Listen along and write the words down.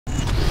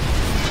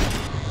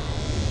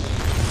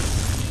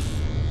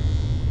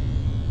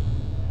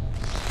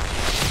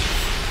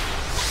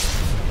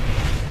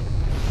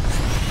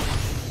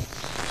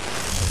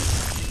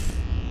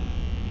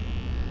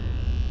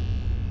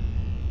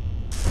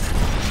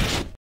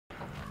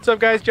What's up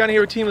guys, Johnny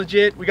here with Team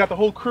Legit. We got the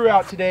whole crew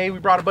out today. We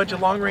brought a bunch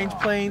of long range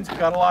planes. We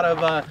got a lot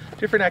of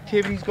different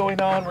activities going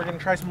on. We're gonna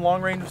try some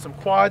long range with some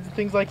quads and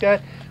things like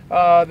that.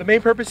 The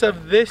main purpose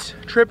of this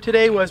trip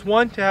today was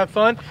one, to have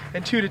fun,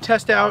 and two, to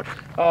test out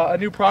a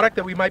new product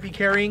that we might be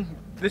carrying.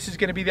 This is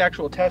gonna be the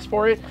actual test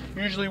for it.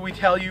 Usually we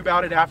tell you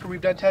about it after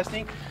we've done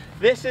testing.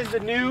 This is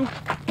the new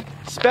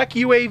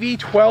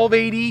Spec-Uav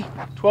 1280,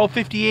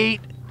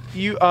 1258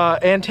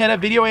 antenna,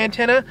 video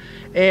antenna,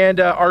 and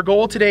our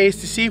goal today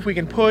is to see if we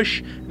can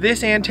push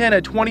this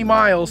antenna 20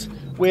 miles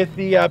with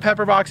the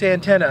Pepperbox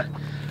antenna.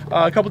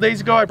 A couple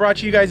days ago I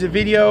brought you guys a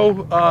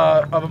video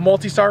of a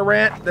multi-star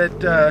rant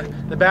that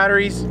the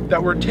batteries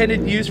that were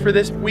intended to use for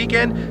this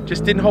weekend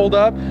just didn't hold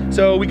up.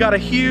 So we got a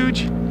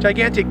huge,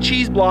 gigantic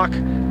cheese block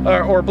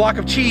or block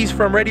of cheese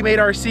from Ready Made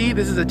RC.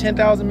 This is a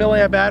 10,000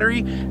 milliamp battery,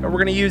 and we're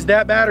going to use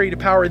that battery to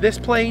power this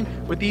plane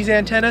with these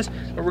antennas,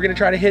 and we're going to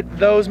try to hit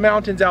those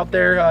mountains out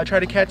there, try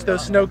to catch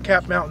those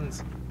snow-capped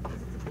mountains.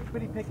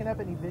 Anybody picking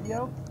up any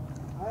video?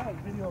 I have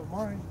video of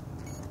mine.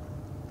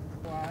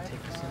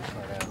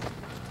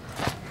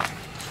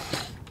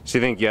 So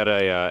you think you had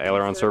a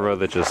aileron servo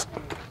that just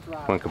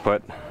went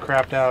kaput?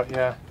 Crapped out,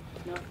 yeah.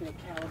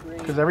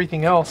 Because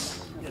everything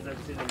else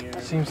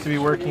seems to be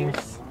working.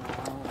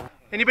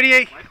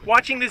 Anybody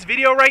watching this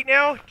video right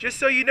now, just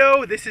so you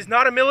know, this is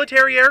not a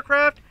military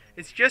aircraft.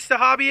 It's just a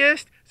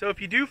hobbyist. So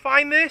if you do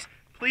find this,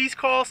 please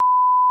call.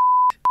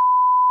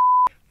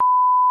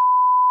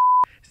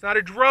 It's not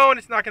a drone.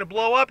 It's not going to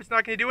blow up. It's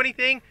not going to do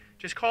anything.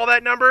 Just call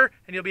that number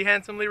and you'll be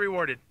handsomely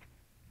rewarded.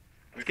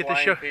 Let's get the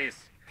show.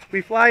 We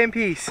fly in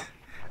peace.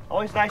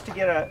 Always nice to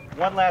get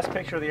one last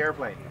picture of the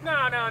airplane.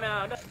 No.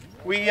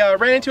 We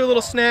ran into a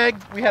little snag.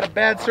 We had a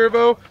bad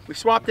servo. We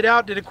swapped it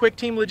out, did a quick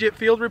Team Legit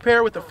field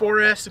repair with the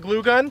 4S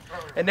glue gun,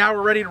 and now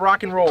we're ready to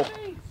rock and roll.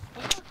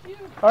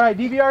 All right,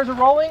 DVRs are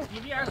rolling.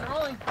 DVRs are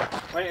rolling.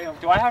 Wait,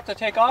 do I have to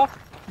take off?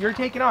 You're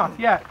taking off,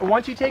 yeah.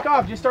 Once you take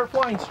off, just start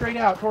flying straight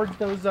out towards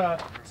those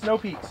snow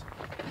peaks.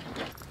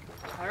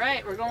 All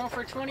right, we're going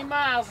for 20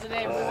 miles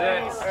today,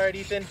 boys. All right,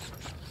 Ethan.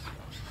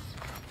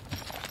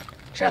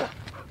 Shut up.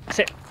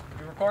 Sit.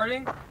 You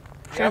recording?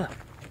 Shut up.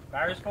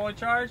 Battery's fully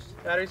charged?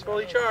 Battery's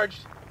fully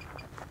charged.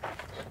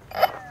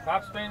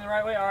 Top spinning the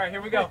right way? Alright,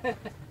 here we go. Go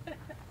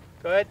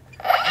ahead.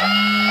 Oh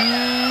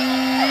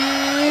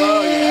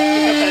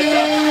yeah, pick up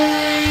that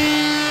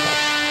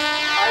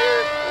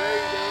Higher. There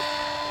you go.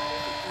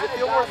 Does it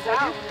feel more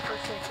sluggish?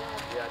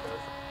 Yeah, it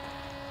does.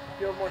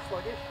 Feel more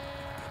sluggish?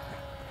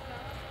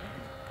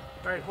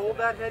 All right, hold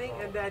that heading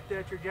and that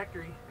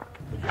trajectory.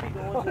 Should we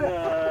go to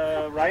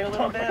the right a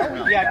little bit?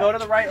 Yeah, go to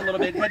the right a little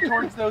bit. Head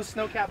towards those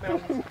snow-capped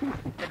mountains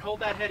and hold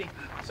that heading.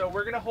 So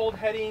we're gonna hold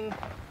heading.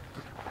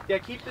 Yeah,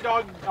 keep the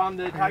dog on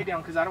the tie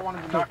down because I don't want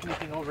him to knock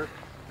anything over.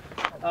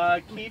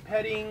 Keep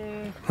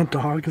heading. The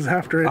dog is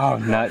after it. Oh,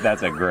 no,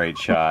 that's a great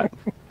shot.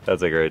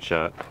 That's a great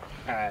shot.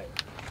 All right.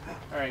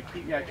 All right.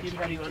 Keep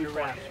heading too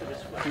fast.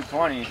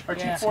 220. Or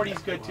 240 is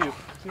good too.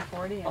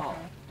 240. Oh.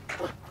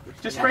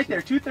 Just right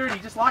there,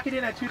 230. Just lock it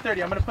in at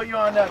 230. I'm gonna put you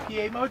on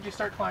PA mode. Just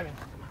start climbing.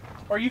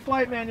 Or you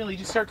fly it manually,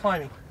 just start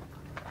climbing.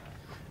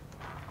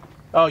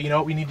 Oh, you know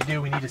what we need to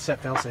do? We need to set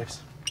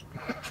fail-safes.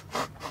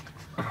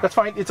 That's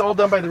fine, it's all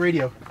done by the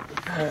radio.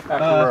 After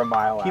we're a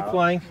mile Keep out.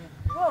 flying.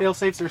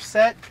 Fail-safes are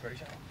set.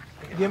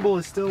 Gimbal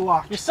is still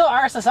locked. You're still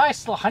RSSI,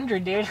 still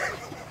 100, dude.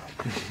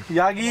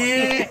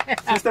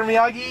 Miyagi! Sister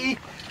Miyagi!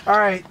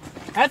 Alright.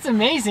 That's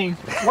amazing.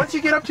 Once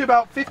you get up to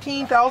about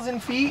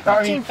 15,000 feet...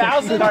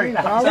 15,000?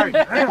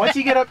 Sorry. Once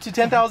you get up to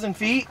 10,000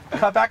 feet,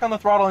 cut back on the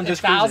throttle and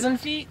just cruise it. 1,000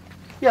 feet?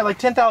 Yeah, like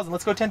 10,000.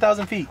 Let's go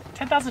 10,000 feet.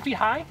 10,000 feet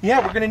high? Yeah,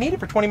 we're going to need it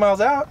for 20 miles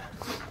out.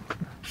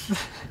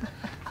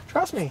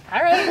 Trust me.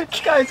 All right. This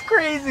guy's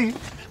crazy.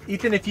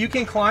 Ethan, if you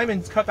can climb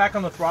and cut back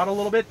on the throttle a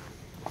little bit,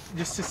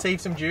 just to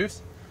save some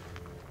juice.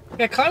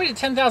 Yeah, climbing to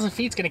 10,000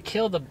 feet is gonna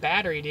kill the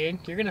battery, dude.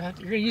 You're gonna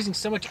using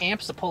so much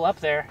amps to pull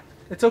up there.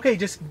 It's okay.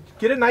 Just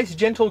get a nice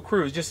gentle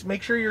cruise. Just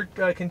make sure you're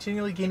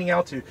continually gaining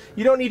altitude.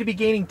 You don't need to be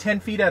gaining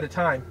 10 feet at a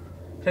time,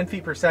 10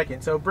 feet per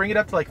second. So bring it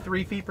up to like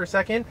 3 feet per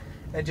second,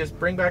 and just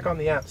bring back on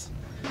the amps.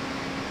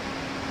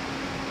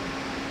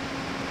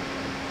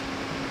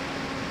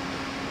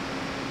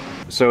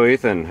 So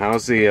Ethan,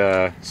 how's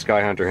the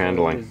Sky Hunter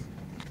handling?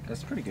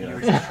 That's pretty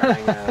good.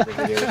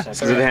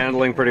 Is Is it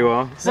handling pretty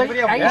well? So,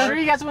 are you sure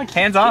you guys want to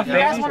Hands off, you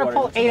guys want to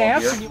pull 8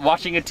 amps?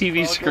 Watching a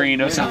TV screen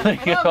of something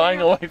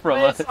flying away from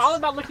But us. it's all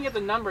about looking at the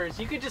numbers.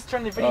 You could just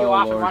turn the video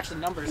off and watch the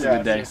numbers.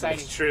 Yeah, It's exciting.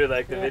 it's true.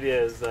 Like the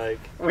video is like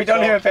we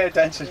don't even pay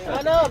attention. Oh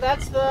no,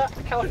 that's the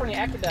California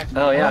aqueduct.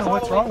 Oh yeah.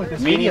 What's wrong with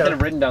this Me and video? Ethan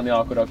have ridden down the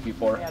aqueduct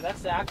before. Yeah,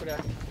 that's the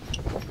aqueduct.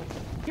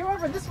 You're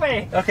over this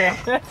way. Okay.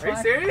 Are you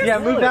serious? Yeah,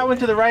 move that one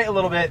to the right a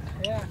little bit.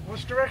 Yeah.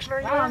 Which direction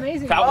are you Wow, in?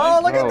 amazing. Oh,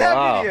 look at that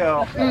wow.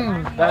 video.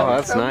 Oh,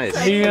 that's nice.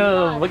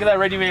 Damn, look at that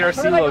Ready Made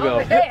RC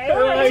logo.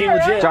 Team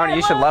Legit. Johnny,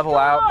 you should level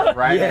out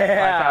right Yeah.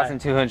 at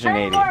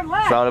 5,280.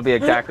 So it'll be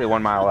exactly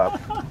 1 mile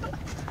up.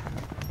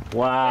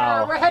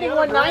 Wow. We're heading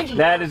 190.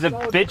 That is a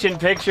bitchin'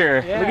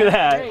 picture. Look at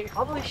that. Great.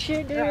 Holy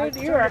shit, dude.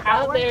 You are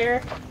out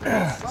there.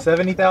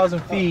 70,000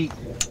 feet.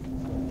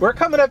 We're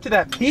coming up to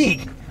that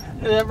peak.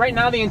 right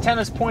now the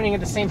antenna's pointing at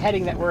the same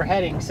heading that we're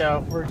heading,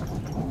 so we're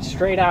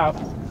straight out.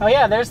 Oh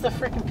yeah, there's the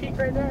freaking peak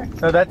right there.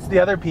 No, that's the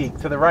other peak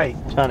to the right.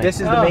 Johnny. This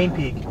is the main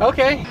peak.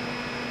 Okay.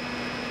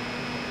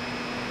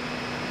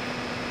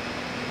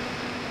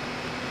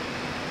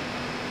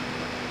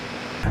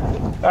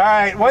 All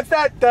right, once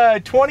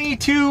that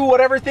 22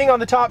 whatever thing on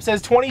the top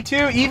says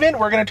 22 even,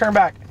 we're gonna turn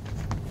back.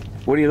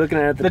 What are you looking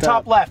at the top? The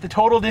top left, the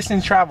total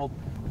distance traveled.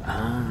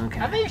 Okay.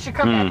 I think you should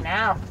come back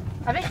now.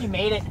 I think you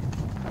made it.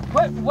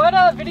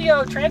 What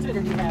video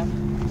transmitter do you have?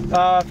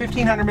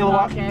 1500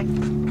 milliwatt. Okay.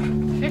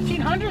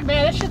 1500,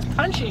 man, that shit's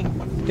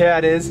punching. Yeah,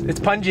 it is. It's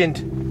pungent.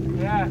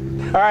 Yeah.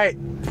 All right,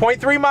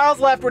 0.3 miles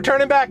left. We're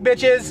turning back,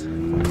 bitches.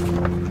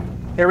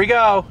 Here we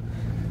go.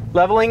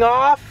 Leveling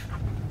off.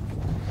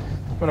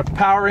 I'm gonna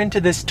power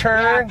into this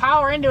turn. Yeah,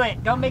 power into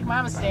it. Don't make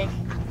my mistake.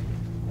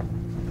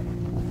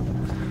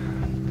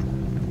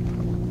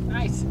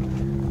 Nice.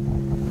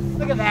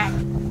 Look at that.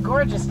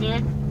 Gorgeous,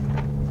 dude.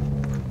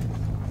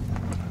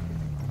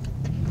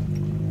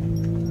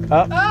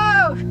 Up.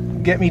 Oh!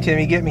 Get me,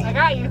 Timmy, get me. I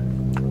got you.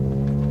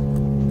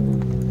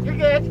 You're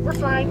good. We're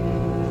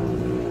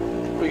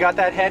fine. We got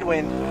that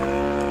headwind.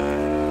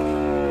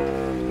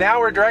 Now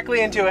we're directly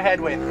into a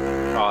headwind.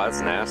 Oh, that's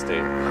nasty.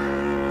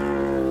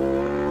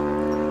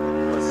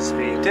 What's the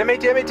speed? Timmy,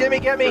 Timmy, Timmy,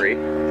 get me. 3.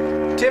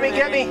 Timmy,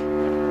 get me.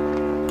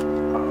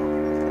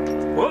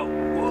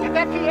 Whoa. Get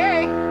that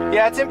PA.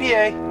 Yeah, it's in PA.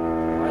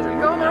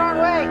 You're going the wrong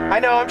way. I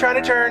know, I'm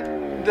trying to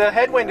turn. The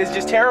headwind is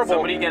just terrible.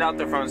 Somebody get out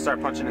their phone and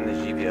start punching in the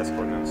GPS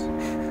coordinates.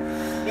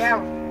 Yeah.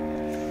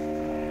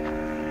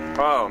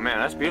 Oh man,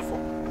 that's beautiful.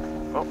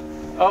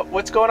 Oh,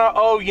 what's going on?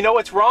 Oh, you know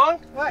what's wrong?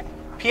 What?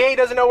 PA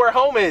doesn't know where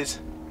home is.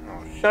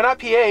 No, not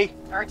PA.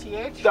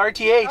 RTH? The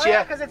RTH, Oh,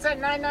 yeah. because it's at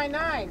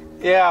 999.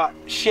 Yeah,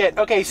 shit.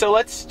 Okay, so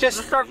let's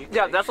just...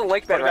 Yeah, that's a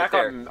lake bed Put it right back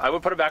there. on. I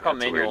would put it back on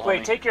That's manual. weird.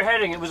 Wait, take your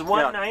heading. It was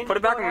 190. Put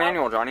it back in going out?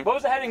 manual, Johnny. What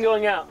was the heading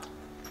going out?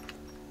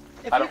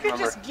 If I you don't could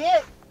remember. just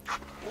get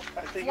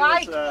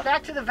fly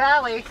back to the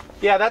valley.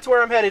 Yeah, that's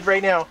where I'm headed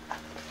right now.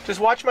 Just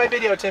watch my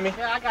video, Timmy.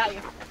 Yeah, I got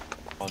you.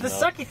 Oh, The no.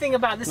 sucky thing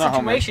about this No,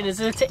 situation is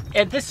that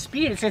at this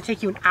speed, it's going to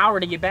take you an hour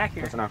to get back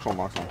here. That's an actual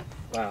muscle.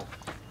 Wow.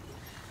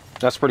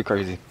 That's pretty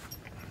crazy.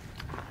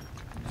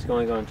 It's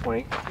only going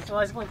 20. So I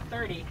was going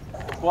 30.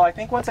 Well, I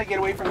think once I get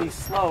away from these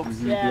slopes,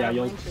 Yeah,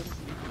 you'll. we should-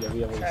 Yeah,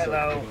 we have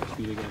Hello.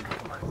 speed again.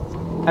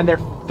 and they're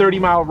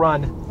 30-mile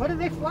run. What did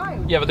they fly?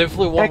 Yeah, but they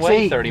flew one X8.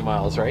 way 30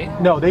 miles,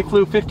 right? No, they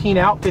flew 15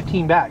 out,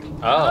 15 back.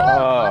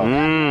 Oh.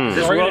 Mmm.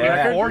 This world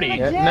record? 40.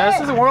 Yeah. No, this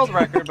is a world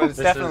record, but it's This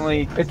is-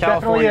 definitely It's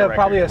California definitely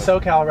probably a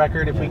record. SoCal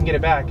record if we can get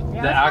it back. Yeah, The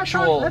let's not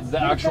actual talk- let's the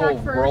get it actual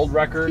back first. world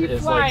record Keep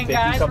is flying, like 50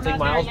 guys. something We're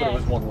not there miles, but it yet.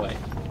 was one way.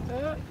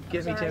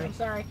 Get me, Sorry, Timmy. I'm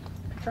sorry.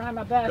 I'm trying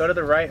my best. Go to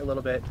the right a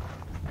little bit.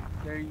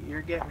 There,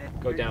 you're getting it.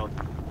 Go down.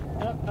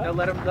 No,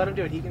 let him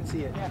do it. He can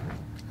see it.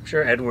 I'm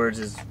sure Edwards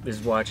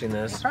is watching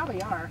They this.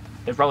 probably are.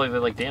 They're probably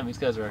like, damn, these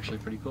guys are actually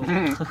pretty cool.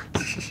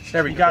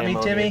 There, you got me,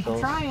 Camo Timmy. vehicles.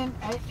 Trying.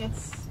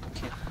 It's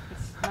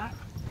not.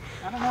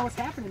 I don't know what's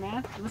happening,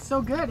 man. It was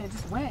so good, it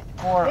just went.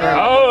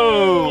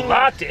 Oh,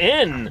 locked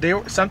in.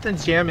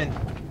 Something's jamming.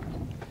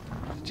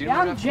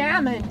 Yeah, I'm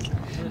jamming.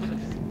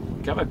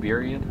 Got my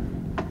beer in.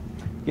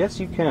 Yes,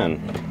 you can.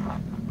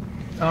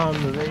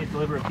 Do they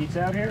deliver a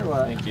pizza out here or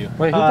what? Thank you.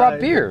 Wait, who brought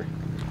beer?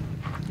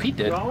 Pete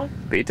did.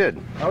 Pete did.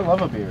 I would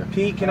love a beer.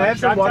 Pete, can I have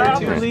some water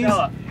too, please?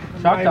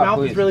 My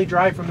mouth is really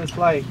dry from this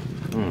flight.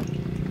 Can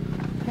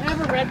I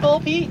have a Red Bull,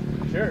 Pete?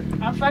 Sure.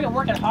 I'm fucking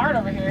working hard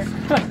over here.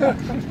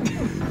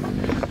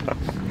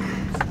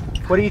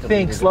 What do you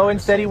think? Slow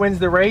and steady wins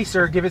the race,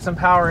 or give it some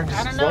power and I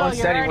just don't Slow know. and You're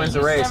steady already wins the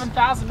used race.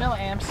 7,000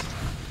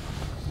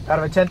 milliamps. out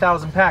of a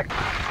 10,000 pack?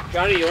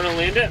 Johnny, you want to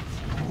land it?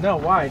 No,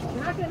 why?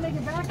 You're not gonna make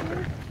it back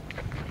here.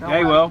 Yeah,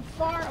 you will.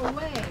 Far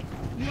away.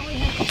 You only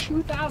have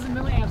 2,000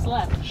 milliamps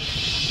left.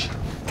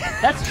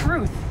 That's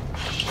truth.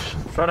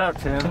 Shut up,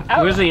 Tim.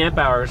 Out. Where's the amp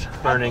hours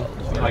burning?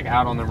 Like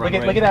out on the Look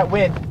runway. at that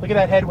wind. Look at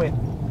that headwind.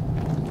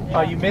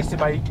 Oh, you missed it.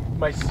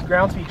 My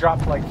ground speed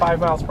dropped to like 5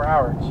 miles per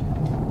hour.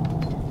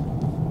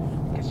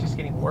 It's just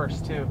getting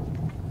worse too.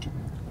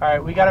 All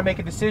right, we got to make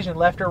a decision,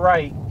 left or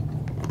right.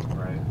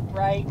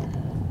 Right.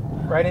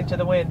 Right into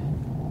the wind.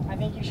 I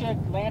think you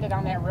should land it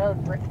on that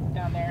road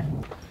down there.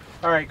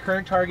 All right,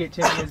 current target,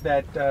 Tim, is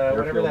that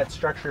whatever that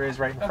structure is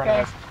right in front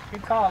Okay. of us.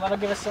 Good call. That'll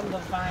give us something to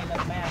find on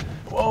the map.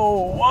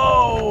 Whoa,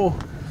 whoa!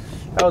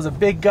 That was a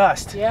big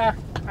gust. Yeah.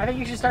 I think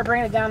you should start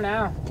bringing it down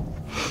now.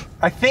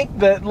 I think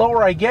the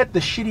lower I get, the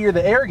shittier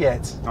the air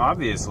gets.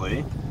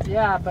 Obviously.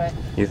 Yeah, but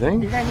You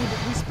think? you're gonna need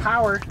at least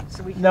power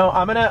so we can. No,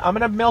 I'm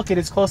gonna milk it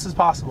as close as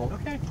possible.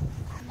 Okay.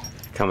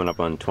 Coming up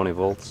on 20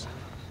 volts.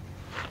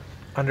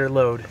 Under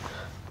load.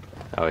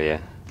 Oh yeah.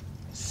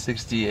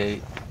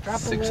 68, Drop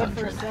the lid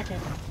for a 600.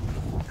 second.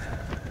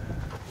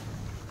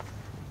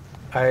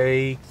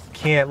 I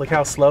can't. Look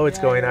how slow it's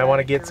Yeah, going. you're I want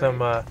to right, get you're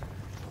some.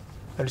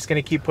 I'm just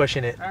gonna keep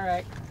pushing it. All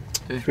right.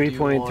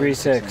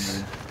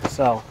 3.36.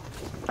 So.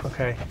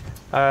 Okay.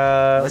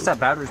 At least that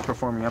battery's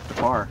performing up to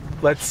par.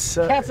 Let's.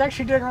 Cat's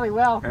actually doing really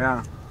well.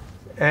 Yeah.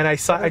 And I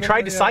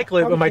tried to cycle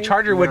it, but my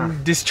charger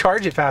wouldn't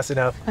discharge it fast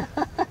enough.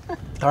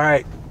 All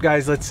right,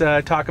 guys, let's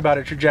talk about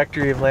a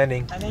trajectory of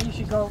landing. I think you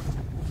should go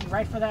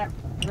right for that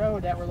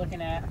road that we're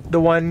looking at. The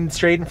one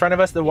straight in front of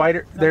us, the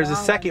wider. There's a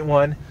second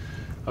one.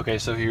 Okay,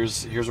 so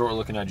here's what we're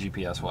looking at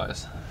GPS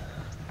wise.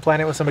 Plan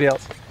it with somebody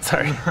else.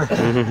 Sorry.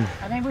 I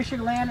think we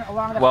should land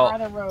along the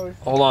farther road.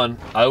 Hold on.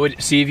 I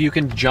would see if you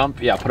can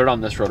jump. Yeah, put it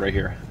on this road right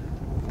here.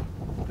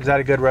 Is that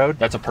a good road?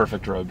 That's a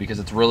perfect road because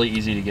it's really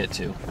easy to get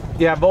to.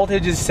 Yeah,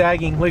 voltage is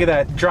sagging. Look at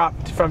that.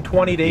 Dropped from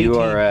 20 to 18. You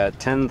are at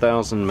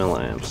 10,000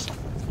 milliamps.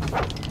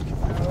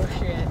 Oh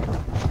shit.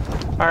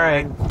 All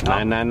right.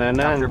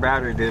 9999. Your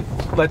battery, dude.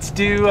 Let's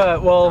do,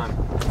 well,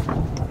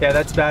 yeah,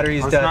 that's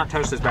battery's Let's done. not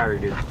touch this battery,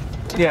 dude.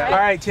 Yeah, all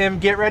right, Tim,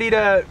 get ready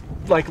to,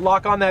 like,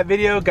 lock on that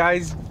video.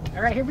 Guys,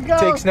 All right, here we go.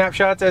 take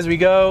snapshots as we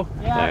go.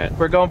 Yeah. All right.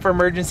 We're going for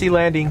emergency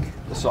landing.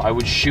 So I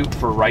would shoot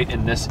for right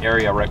in this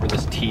area, right where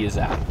this T is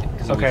at.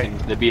 Because Okay.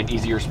 that'd be an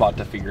easier spot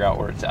to figure out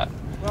where it's at.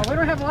 Well, we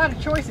don't have a lot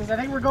of choices. I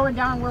think we're going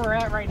down where we're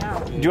at right now.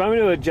 Do you want me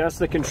to adjust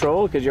the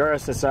control? Because your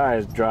SSI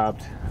has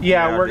dropped.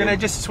 Yeah, Yeah, we're dude. going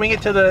to just swing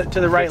it to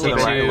the right a little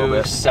bit. right a little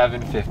bit.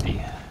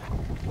 750.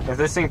 If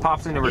this thing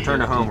pops into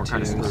return to home, we're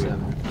kind of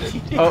screwed.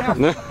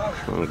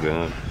 Oh, Oh,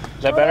 God.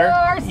 Is that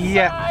better?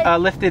 yeah,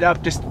 lift it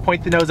up. Just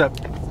point the nose up,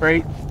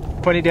 right?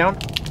 Point it down.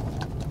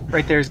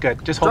 Right there is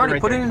good. Just hold Johnny, it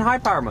right put there. it in high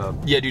power mode.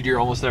 Yeah, dude, you're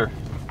almost there.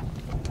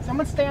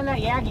 Someone stay on that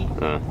Yagi.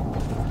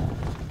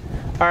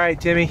 All right,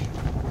 Timmy.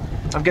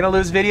 I'm going to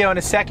lose video in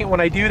a second. When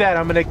I do that,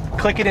 I'm going to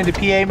click it into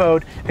PA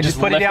mode and just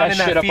put it lift down that in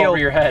shit that up field. over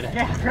your head.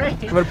 Yeah, great. I'm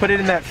going to put it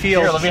in that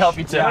field. Here, let me help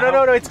you too.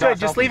 No, it's good.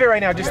 Just leave it right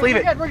now. Just leave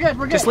it. We're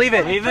good. Just leave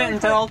it. Leave it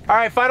until... All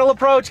right, final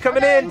approach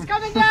coming Okay, in. it's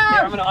coming Here,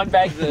 I'm down. gonna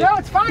unbag the. No,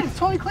 it's fine. It's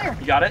totally clear.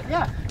 You got it?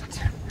 Yeah.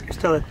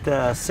 Still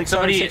at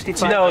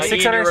 665. No, You're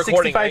 665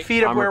 recording, right?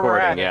 feet of I'm where we're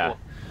at. recording, yeah.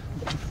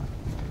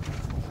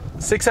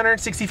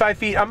 665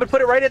 feet. I'm going to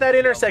put it right at that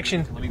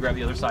intersection. Let me grab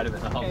the other side of it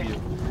and I'll help Okay.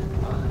 you.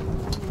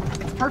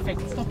 It's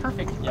perfect. It's still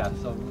perfect. Yeah,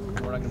 so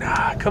we're not gonna.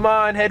 Ah, come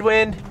on,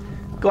 headwind.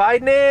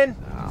 Gliding in.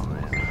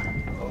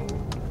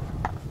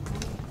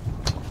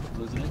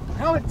 Losing it?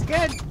 No, it's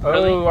good.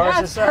 Oh,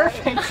 Yeah, it's RSSI.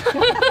 perfect.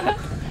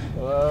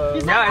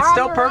 He's Yeah, not it's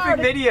still on the perfect road.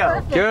 It's video.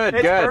 perfect. Good,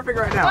 It's good. perfect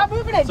right now. Stop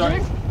moving it, Sorry.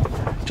 dude.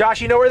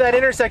 Josh, you know where that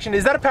intersection is?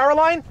 Is that a power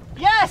line?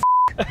 Yes.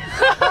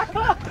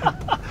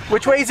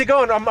 Which way is it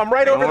going? I'm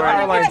right over the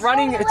power line. It's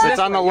running. It's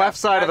on the left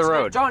side of the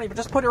road. Johnny, but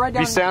just put it right If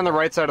down. you stay on the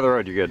right side of the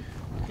road, you're good.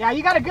 Yeah,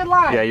 you got a good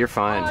line. Yeah, you're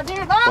fine. Oh, dude.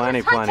 Oh,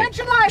 Plenty, there's high plenty.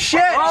 tension line.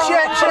 Shit. Oh!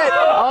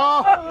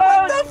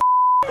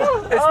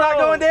 It's not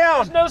going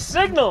down. No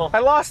signal. I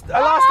lost it.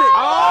 Oh!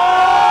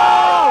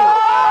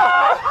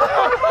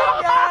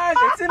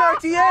 It's in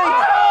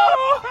RTA.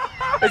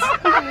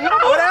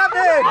 What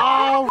happened?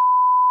 Oh!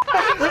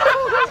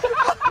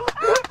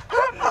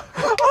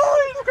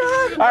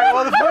 All right,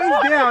 well, the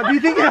plane's down. Do you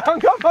think it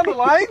hung up on the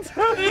lines?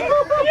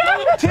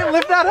 Tim,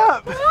 lift that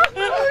up.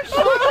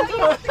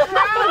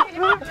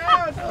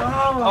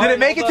 Did it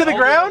make it to the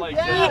ground?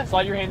 Yeah.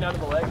 Slide your hand down to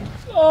the leg.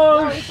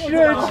 Oh,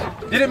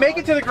 shit. Did it make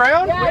it to the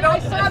ground? Yeah, I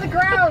saw the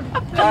ground.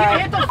 You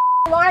hit the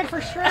line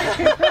for sure.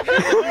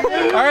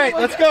 All right,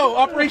 let's go.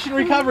 Operation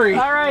Recovery.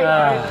 All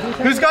right.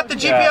 Who's got the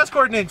GPS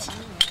coordinates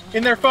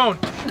in their phone?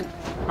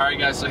 All right,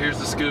 guys. So here's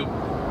the scoop.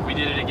 We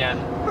did it again.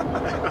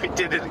 We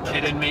did it.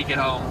 They didn't make it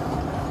home.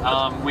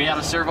 We had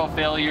a servo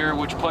failure,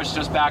 which pushed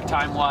us back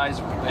time-wise,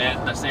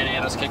 and the Santa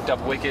Ana's kicked up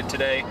wicked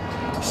today.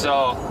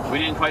 So we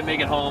didn't quite make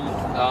it home.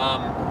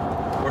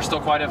 We're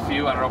still quite a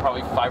few, I don't know,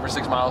 probably 5 or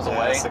 6 miles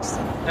away.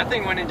 That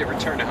thing went into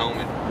return to home.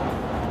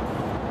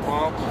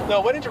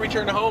 No, went into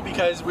return to home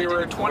because we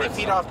were 20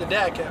 feet off the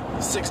deck,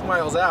 6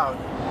 miles out.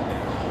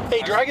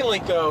 Hey, Dragon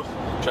Link though.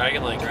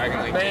 Dragon Link.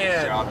 Dragon Link Man. did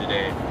its job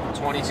today.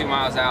 22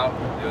 miles out.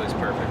 It was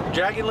perfect.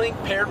 Dragon Link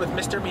paired with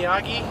Mr.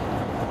 Miyagi.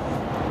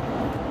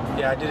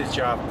 Yeah, it did its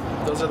job.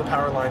 Those are the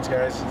power lines,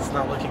 guys. It's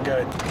not looking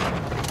good.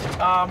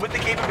 With the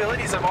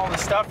capabilities of all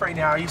this stuff right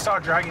now, you saw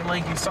Dragon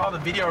Link, you saw the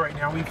video right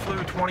now, we flew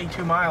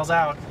 22 miles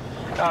out.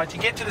 To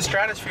get to the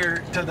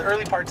stratosphere, to the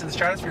early parts of the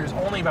stratosphere is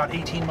only about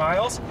 18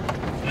 miles.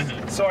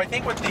 So I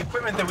think with the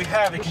equipment that we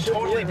have, it can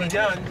totally be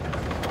done.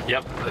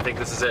 Yep, I think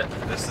this is it.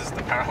 This is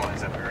the power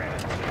lines that we ran.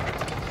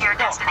 Your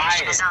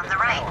destination is on the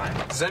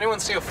right. Does anyone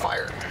see a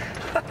fire?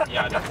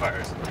 Yeah, no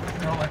fires.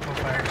 No electrical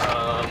fires.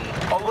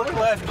 I'll look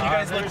left, you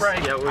guys look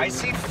right. Yeah, I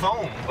see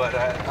foam, but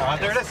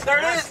there it is. There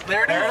it is.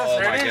 There it is. Oh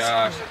there my it is.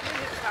 gosh.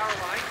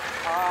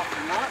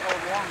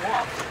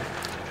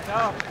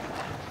 No.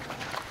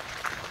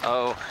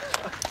 Oh,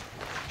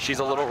 she's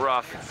a little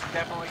rough.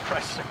 Definitely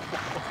questionable.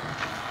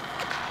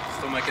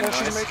 Still making Yeah,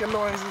 she's making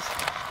noises.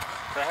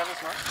 Did I have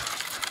this mark?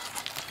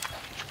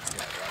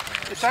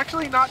 It's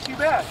actually not too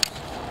bad.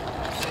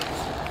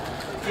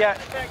 Yeah,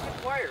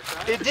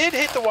 it did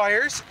hit the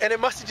wires, and it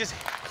must have just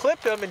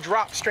clipped them and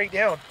dropped straight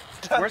down.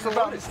 Where's the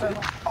Lotus?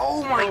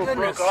 Oh my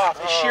goodness! Broke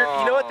off. Sheer,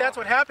 you know what? That's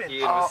what happened.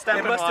 You was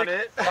stepping on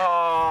it.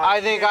 I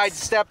think I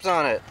stepped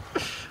on it.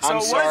 So I'm it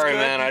was sorry, good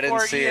man. I didn't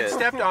before see Ian it.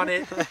 stepped on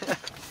it.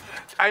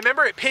 I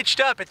remember it pitched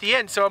up at the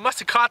end, so it must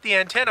have caught the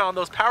antenna on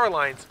those power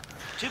lines.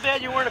 Too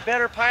bad you weren't a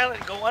better pilot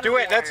and go under. Do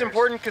it. That's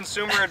important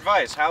consumer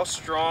advice. How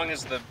strong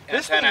is the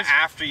antenna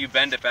after you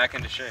bend it back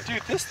into shape?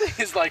 Dude, this thing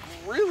is like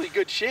really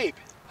good shape.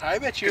 I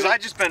bet you. Because I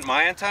just bent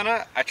my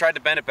antenna. I tried to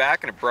bend it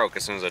back and it broke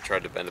as soon as I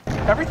tried to bend it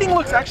back. Everything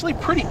looks actually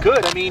pretty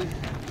good. I mean,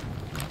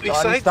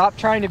 Stop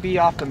trying to be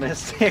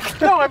optimistic.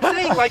 No, I'm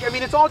saying, like, I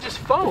mean, it's all just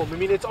foam. I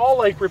mean, it's all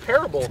like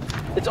repairable.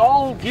 It's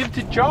all give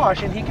to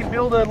Josh and he can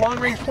build a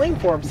long-range plane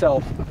for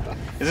himself.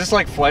 Is this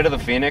like Flight of the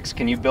Phoenix?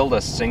 Can you build a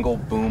single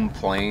boom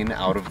plane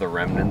out of the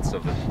remnants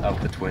of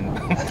the twin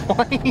boom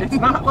plane? It's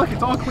not. Look,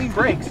 it's all clean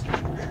brakes.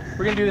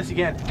 We're gonna do this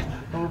again.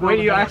 Wait,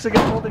 are you actually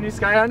gonna build a new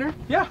Skyhunter?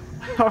 Yeah.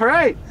 All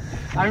right,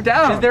 I'm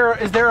down.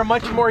 Is there a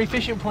much more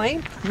efficient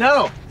plane?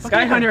 No,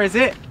 Skyhunter is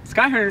it.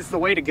 Skyhunter is the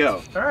way to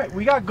go. All right,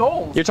 we got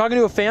goals. You're talking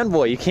to a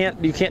fanboy. You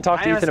can't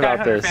talk to Ethan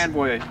about this. I'm a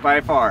Skyhunter fanboy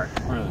by far.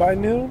 By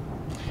noon?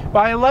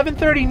 By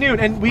 11:30 noon,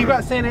 and we've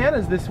got Santa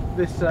Ana's this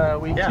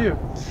week too.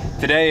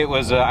 Today it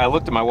was. I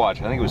looked at my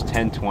watch. I think it was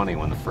 10:20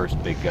 when the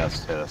first big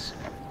gust hit us.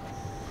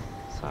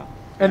 So.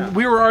 And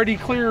we were already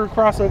clear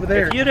across over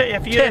there. If you'd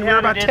had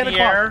about it 10 in the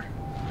o'clock. air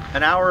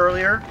an hour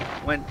earlier,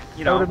 when you That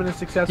would know. have been a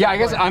successful. Yeah, I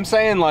guess plan. I'm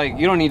saying like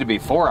you don't need to be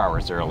 4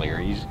 hours earlier.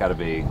 You just got to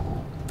be.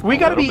 We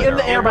got to be in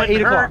the air by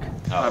 8 o'clock.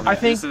 Oh, I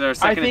think. This is our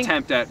second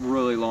attempt at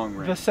really long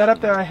range. The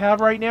setup that I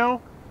have right now,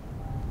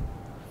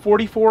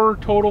 44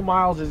 total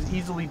miles is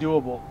easily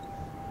doable.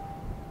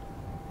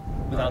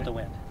 Without the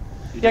wind.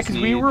 Yeah, because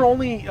we were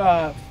only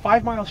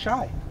 5 miles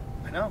shy.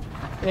 I know.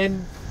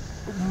 And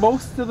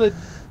most of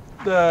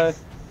the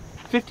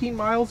 15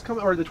 miles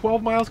coming, or the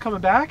 12 miles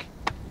coming back,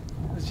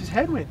 it's just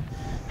headwind.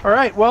 All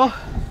right, well,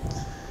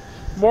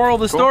 moral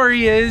of the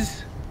story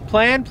is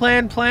plan,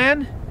 plan,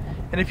 plan.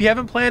 And if you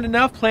haven't planned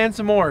enough, plan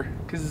some more.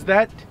 Because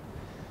that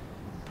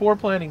poor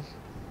planning.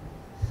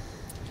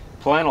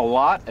 Plan a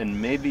lot,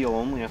 and maybe you'll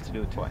only have to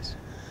do it twice.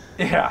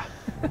 Yeah.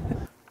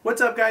 What's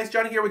up, guys?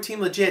 Johnny here with Team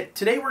Legit.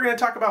 Today we're going to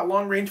talk about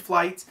long-range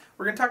flights.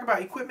 We're going to talk about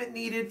equipment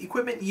needed,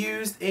 equipment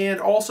used, and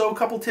also a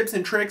couple tips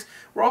and tricks.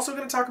 We're also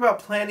going to talk about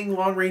planning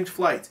long-range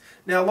flights.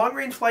 Now,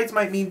 long-range flights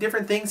might mean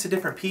different things to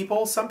different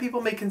people. Some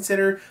people may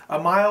consider a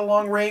mile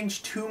long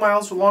range, 2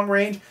 miles long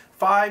range,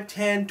 5,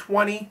 10,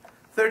 20,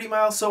 30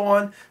 miles, so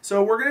on.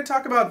 So we're going to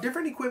talk about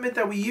different equipment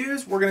that we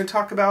use. We're going to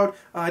talk about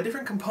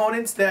different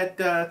components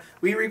that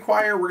we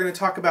require. We're going to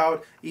talk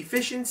about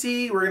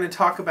efficiency. We're going to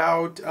talk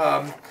about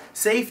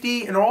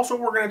safety, and also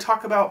we're going to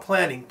talk about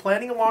planning.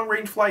 Planning a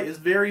long-range flight is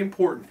very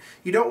important.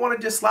 You don't want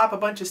to just slap a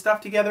bunch of stuff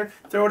together,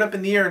 throw it up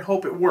in the air, and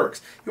hope it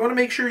works. You want to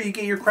make sure you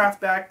get your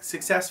craft back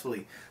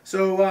successfully.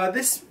 So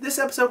this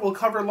episode will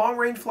cover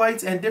long-range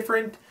flights and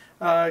different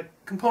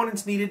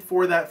components needed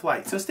for that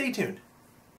flight. So stay tuned.